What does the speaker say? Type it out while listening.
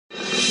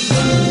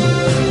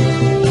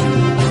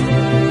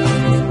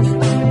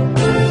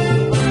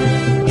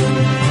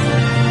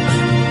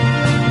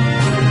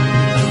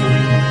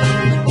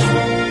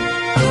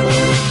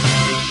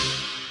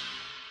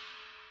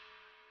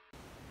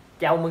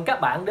Chào mừng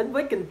các bạn đến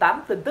với kênh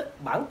 8 tin tức.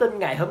 Bản tin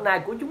ngày hôm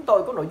nay của chúng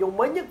tôi có nội dung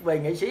mới nhất về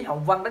nghệ sĩ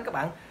Hồng Vân đó các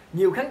bạn.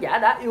 Nhiều khán giả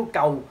đã yêu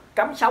cầu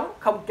cấm sóng,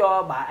 không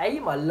cho bà ấy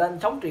mà lên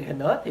sóng truyền hình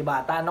nữa. Thì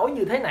bà ta nói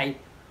như thế này: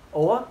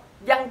 ủa,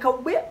 Văn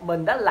không biết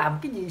mình đã làm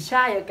cái gì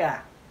sai rồi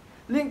cả.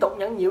 Liên tục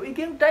nhận nhiều ý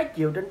kiến trái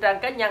chiều trên trang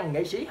cá nhân,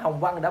 nghệ sĩ Hồng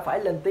Vân đã phải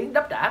lên tiếng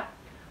đáp trả.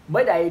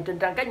 Mới đây trên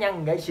trang cá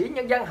nhân, nghệ sĩ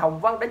nhân dân Hồng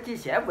Vân đã chia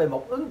sẻ về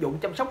một ứng dụng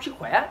chăm sóc sức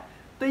khỏe.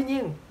 Tuy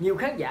nhiên, nhiều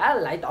khán giả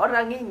lại tỏ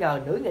ra nghi ngờ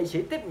nữ nghệ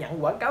sĩ tiếp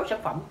nhận quảng cáo sản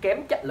phẩm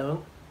kém chất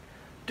lượng.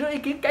 Trước ý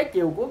kiến trái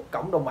chiều của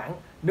cộng đồng mạng,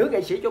 nữ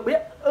nghệ sĩ cho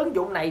biết ứng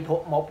dụng này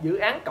thuộc một dự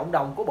án cộng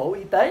đồng của Bộ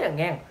Y tế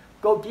ngang.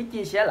 Cô chỉ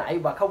chia sẻ lại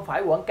và không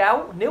phải quảng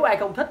cáo, nếu ai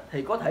không thích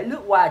thì có thể lướt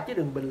qua chứ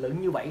đừng bình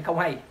luận như vậy không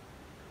hay.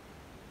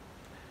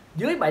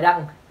 Dưới bài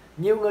đăng,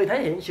 nhiều người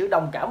thể hiện sự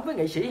đồng cảm với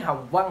nghệ sĩ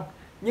Hồng Vân,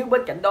 nhưng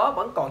bên cạnh đó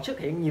vẫn còn xuất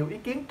hiện nhiều ý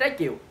kiến trái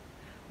chiều.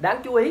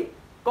 Đáng chú ý,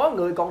 có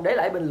người còn để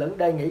lại bình luận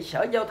đề nghị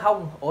Sở Giao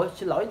thông,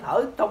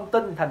 Sở Thông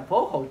tin thành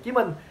phố Hồ Chí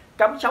Minh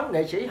cấm sóng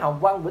nghệ sĩ Hồng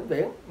Vân vĩnh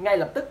viễn. Ngay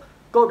lập tức,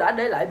 cô đã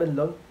để lại bình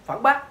luận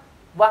phản bác: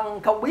 Vân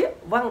không biết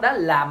Vân đã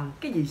làm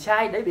cái gì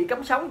sai để bị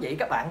cấm sóng vậy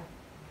các bạn.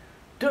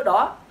 Trước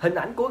đó, hình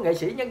ảnh của nghệ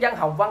sĩ nhân dân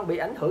Hồng Vân bị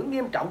ảnh hưởng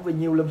nghiêm trọng vì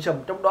nhiều lùm xùm,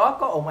 trong đó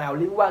có ồn ào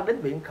liên quan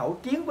đến việc khẩu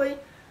chiến với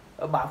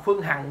bà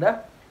Phương Hằng đó,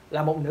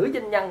 là một nữ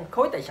doanh nhân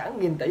khối tài sản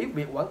nghìn tỷ,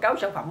 việc quảng cáo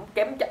sản phẩm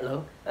kém chất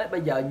lượng. Đấy,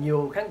 bây giờ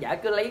nhiều khán giả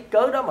cứ lấy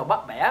cớ đó mà bắt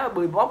bẻ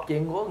bươi móc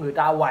chuyện của người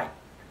ta hoài.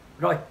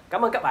 Rồi,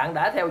 cảm ơn các bạn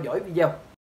đã theo dõi video.